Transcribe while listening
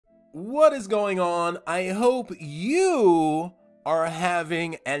What is going on? I hope you are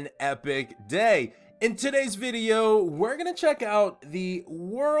having an epic day. In today's video, we're gonna check out the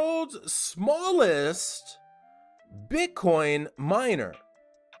world's smallest Bitcoin miner.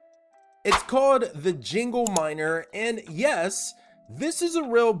 It's called the Jingle Miner, and yes, this is a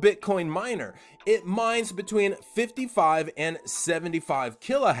real Bitcoin miner. It mines between 55 and 75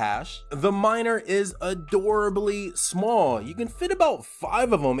 kilohash. The miner is adorably small. You can fit about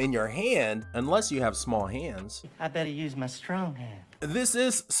 5 of them in your hand, unless you have small hands. I better use my strong hand. This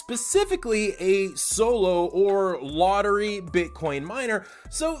is specifically a solo or lottery Bitcoin miner,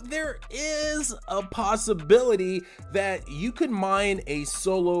 so there is a possibility that you could mine a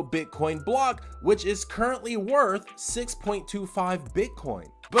solo Bitcoin block, which is currently worth 6.25 Bitcoin.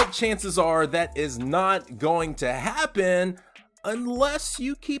 But chances are that is not going to happen unless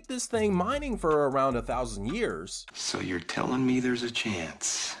you keep this thing mining for around 1,000 years. So you're telling me there's a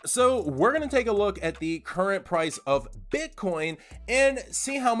chance? So we're gonna take a look at the current price of Bitcoin and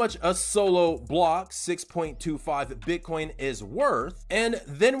see how much a solo block, 6.25 Bitcoin, is worth. And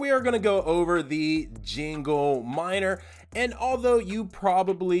then we are gonna go over the Jingle Miner. And although you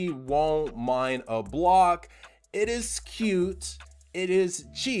probably won't mine a block, it is cute, it is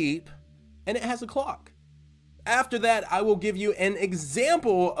cheap, and it has a clock. After that, I will give you an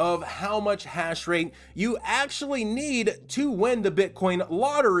example of how much hash rate you actually need to win the Bitcoin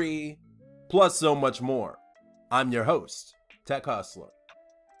lottery, plus so much more. I'm your host, Tech Hustler.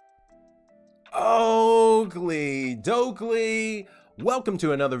 Okley Dokley, welcome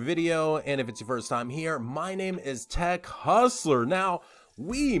to another video, and if it's your first time here, my name is Tech Hustler. Now,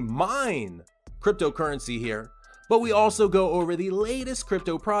 we mine cryptocurrency here, but we also go over the latest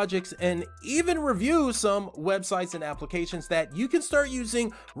crypto projects and even review some websites and applications that you can start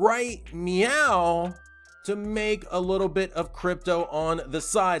using right meow to make a little bit of crypto on the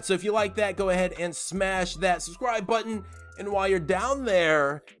side. So if you like that, go ahead and smash that subscribe button. And while you're down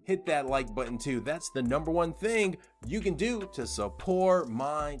there, hit that like button too. That's the #1 thing you can do to support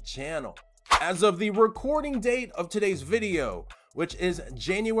my channel. As of the recording date of today's video, which is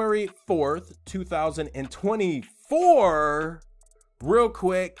January 4th, 2024. Real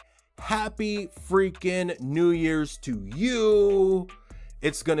quick, happy freaking New Year's to you.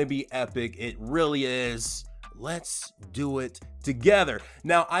 It's gonna be epic, it really is. Let's do it together.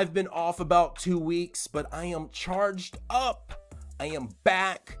 Now, I've been off about 2 weeks, but I am charged up. I am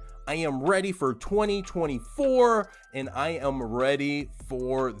back. I am ready for 2024, and I am ready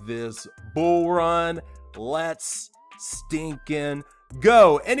for this bull run. Let's stinking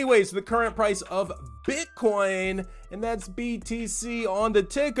go. Anyways, the current price of Bitcoin, and that's BTC on the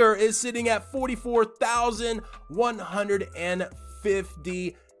ticker, is sitting at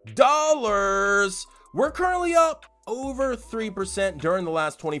 $44,150. We're currently up over 3% during the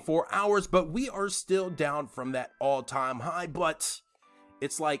last 24 hours, but we are still down from that all-time high. But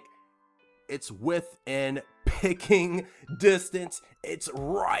it's like it's within picking distance. It's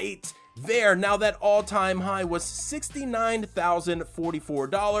right there. Now, that all-time high was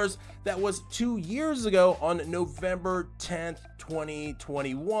 $69,044. That was 2 years ago on November 10th,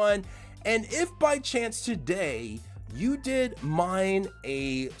 2021. And if by chance today you did mine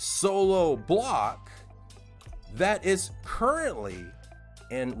a solo block that is currently,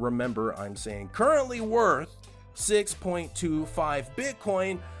 and remember I'm saying currently, worth 6.25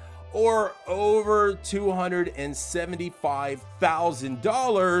 Bitcoin, or over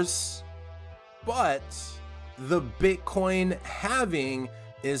 $275,000, but the Bitcoin halving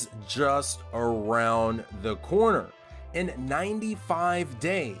is just around the corner. In 95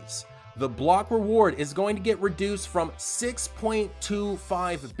 days, the block reward is going to get reduced from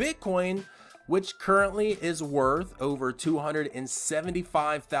 6.25 Bitcoin, which currently is worth over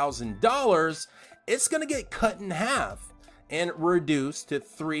 $275,000. It's going to get cut in half and reduced to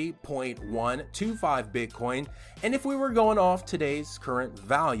 3.125 Bitcoin. And if we were going off today's current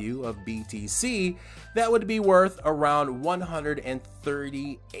value of BTC, that would be worth around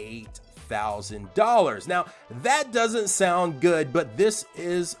 $138,000. Now, that doesn't sound good, but this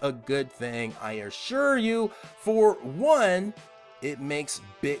is a good thing, I assure you. For one, it makes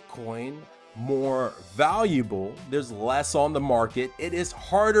Bitcoin more valuable. There's less on the market. It is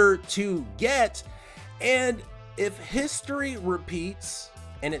harder to get, and if history repeats,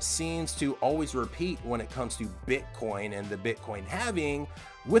 and it seems to always repeat when it comes to Bitcoin and the Bitcoin halving,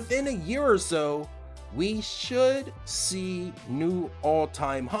 within a year or so, we should see new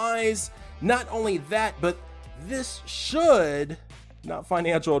all-time highs. Not only that, but this should, not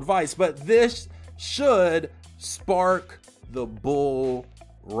financial advice, but this should spark the bull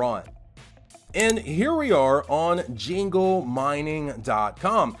run. And here we are on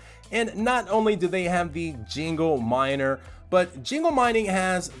JingleMining.com. And not only do they have the Jingle Miner, but Jingle Mining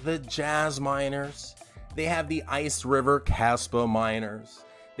has the Jazz Miners. They have the Ice River Caspa Miners.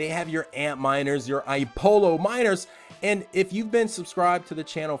 They have your Ant Miners, your Ipolo Miners. And if you've been subscribed to the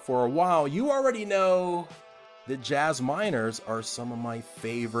channel for a while, you already know the Jazz Miners are some of my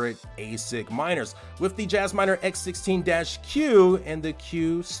favorite ASIC miners. With the Jazz Miner X16-Q, and the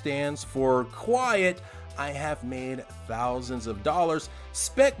Q stands for quiet, I have made thousands of dollars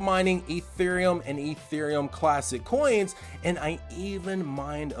spec mining Ethereum and Ethereum Classic coins, and I even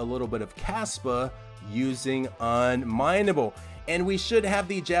mined a little bit of Caspa using unminable. And we should have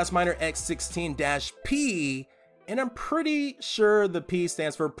the Jazz Miner X16-P, and I'm pretty sure the P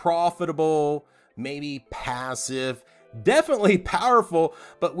stands for profitable, maybe passive, definitely powerful,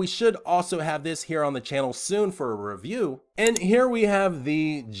 but we should also have this here on the channel soon for a review. And here we have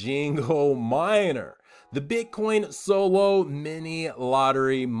the Jingle Miner, the Bitcoin solo mini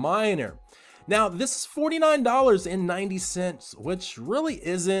lottery miner. Now this is $49.90, which really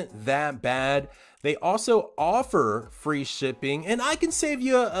isn't that bad. They also offer free shipping, and I can save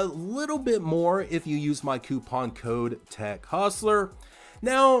you a little bit more if you use my coupon code Tech Hustler.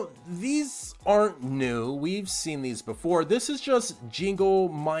 Now, these aren't new. We've seen these before. This is just Jingle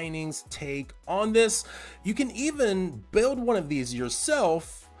Mining's take on this. You can even build one of these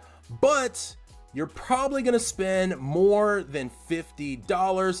yourself, but you're probably gonna spend more than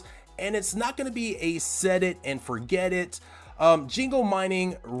 $50, and it's not gonna be a set it and forget it. Jingle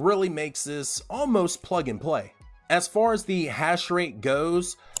Mining really makes this almost plug and play. As far as the hash rate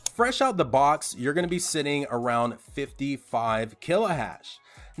goes, fresh out the box, you're going to be sitting around 55 kilohash.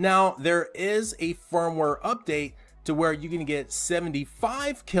 Now, there is a firmware update to where you can get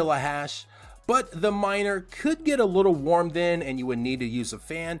 75 kilohash, but the miner could get a little warm then and you would need to use a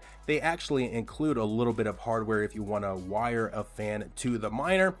fan. They actually include a little bit of hardware if you want to wire a fan to the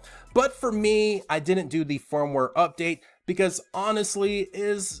miner. But for me, I didn't do the firmware update because honestly,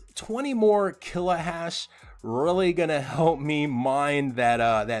 is 20 more kilohash really gonna help me mine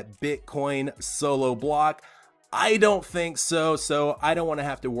that Bitcoin solo block? I don't think so. So I don't want to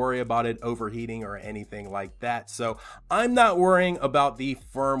have to worry about it overheating or anything like that. So I'm not worrying about the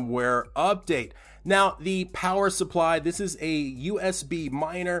firmware update. Now, the power supply, this is a USB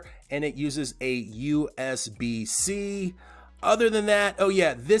miner and it uses a USB-C. Other than that, oh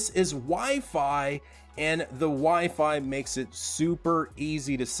yeah, this is Wi-Fi, and the Wi-Fi makes it super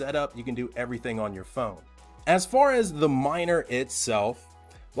easy to set up. You can do everything on your phone. As far as the miner itself,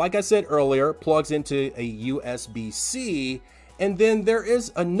 like I said earlier, plugs into a USB-C, and then there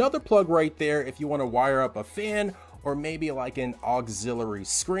is another plug right there if you want to wire up a fan or maybe like an auxiliary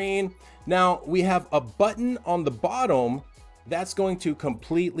screen. Now, we have a button on the bottom that's going to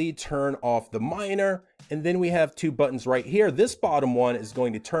completely turn off the miner, and then we have two buttons right here. This bottom one is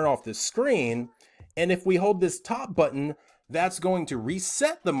going to turn off the screen, and if we hold this top button, that's going to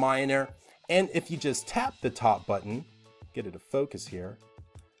reset the miner. And if you just tap the top button, get it to focus here,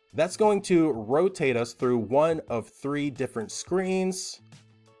 that's going to rotate us through one of 3 different screens.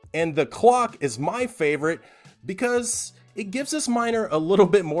 And the clock is my favorite because it gives this miner a little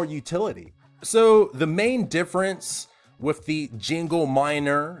bit more utility. So the main difference with the Jingle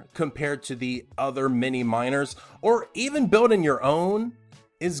Miner compared to the other mini miners, or even building your own,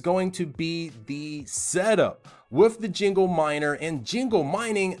 is going to be the setup. With the Jingle Miner and Jingle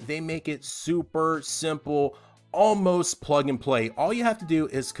Mining, they make it super simple, almost plug and play. All you have to do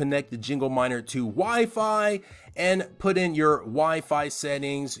is connect the Jingle Miner to Wi-Fi and put in your Wi-Fi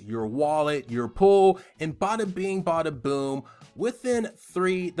settings, your wallet, your pool, and bada bing, bada boom. Within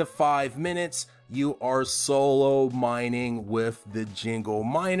 3 to 5 minutes, you are solo mining with the Jingle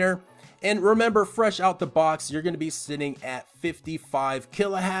Miner. And remember, fresh out the box, you're going to be sitting at 55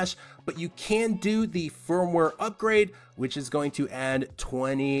 kilohash, but you can do the firmware upgrade, which is going to add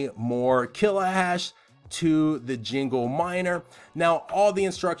 20 more kilohash to the Jingle Miner. Now, all the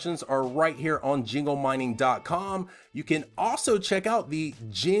instructions are right here on jinglemining.com. You can also check out the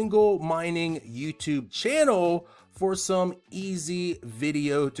Jingle Mining YouTube channel for some easy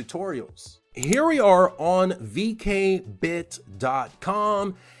video tutorials. Here we are on vkbit.com.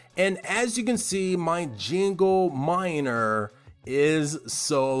 And as you can see, my Jingle Miner is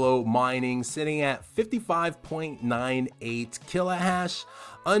solo mining, sitting at 55.98 kilohash.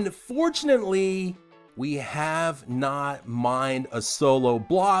 Unfortunately, we have not mined a solo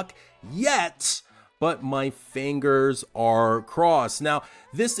block yet, but my fingers are crossed. Now,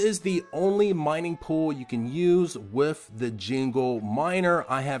 this is the only mining pool you can use with the Jingle Miner.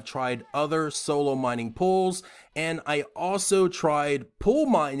 I have tried other solo mining pools, and I also tried pool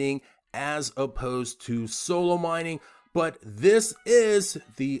mining as opposed to solo mining. but this is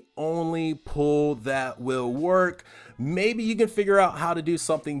the only pool that will work. Maybe you can figure out how to do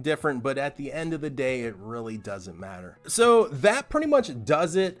something different, but at the end of the day, it really doesn't matter. So that pretty much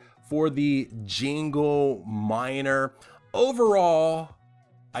does it for the Jingle Miner. Overall,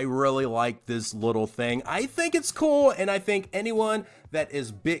 I really like this little thing. I think it's cool, and I think anyone that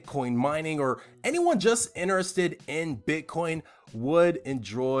is Bitcoin mining or anyone just interested in Bitcoin would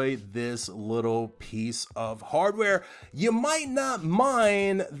enjoy this little piece of hardware. You might not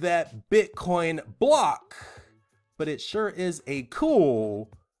mine that Bitcoin block, but it sure is a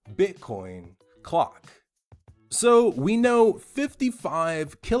cool Bitcoin clock. So we know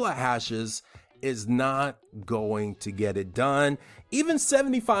 55 kilohashes is not going to get it done. Even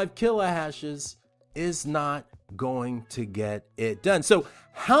 75 kilohashes is not going to get it done. So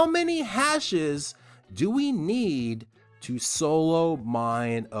how many hashes do we need to solo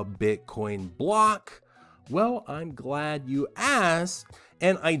mine a Bitcoin block? Well, I'm glad you asked.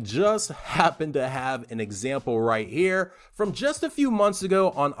 And I just happen to have an example right here from just a few months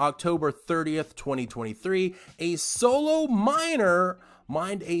ago on October 30th, 2023. A solo miner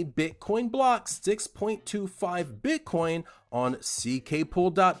mined a Bitcoin block 6.25 Bitcoin on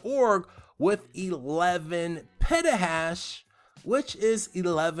ckpool.org with 11 petahash, which is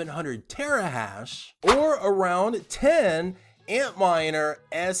 1100 terahash, or around 10 Antminer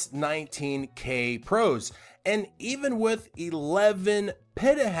S19K Pros. And even with 11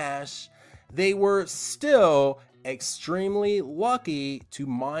 petahash, they were still extremely lucky to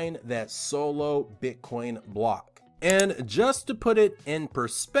mine that solo Bitcoin block. And just to put it in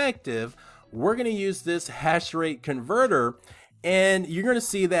perspective, we're going to use this hash rate converter, and you're going to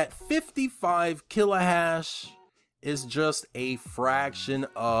see that 55 kilohash is just a fraction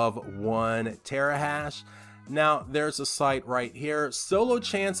of 1 terahash. Now, there's a site right here,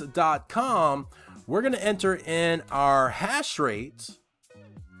 solochance.com. We're going to enter in our hash rate,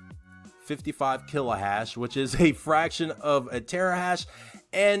 55 kilohash, which is a fraction of a terahash.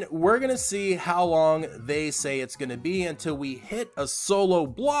 And we're going to see how long they say it's going to be until we hit a solo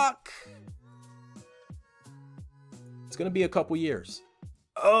block. It's going to be a couple years.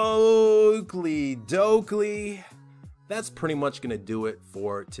 Okley Dokley. That's pretty much going to do it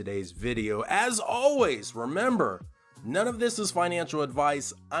for today's video. As always, remember, none of this is financial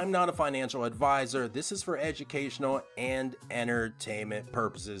advice. I'm not a financial advisor. This is for educational and entertainment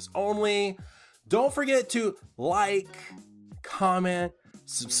purposes only. Don't forget to like, comment,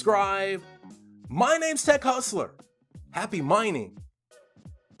 subscribe. My name's Tech Hustler. Happy mining.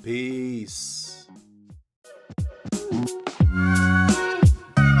 Peace.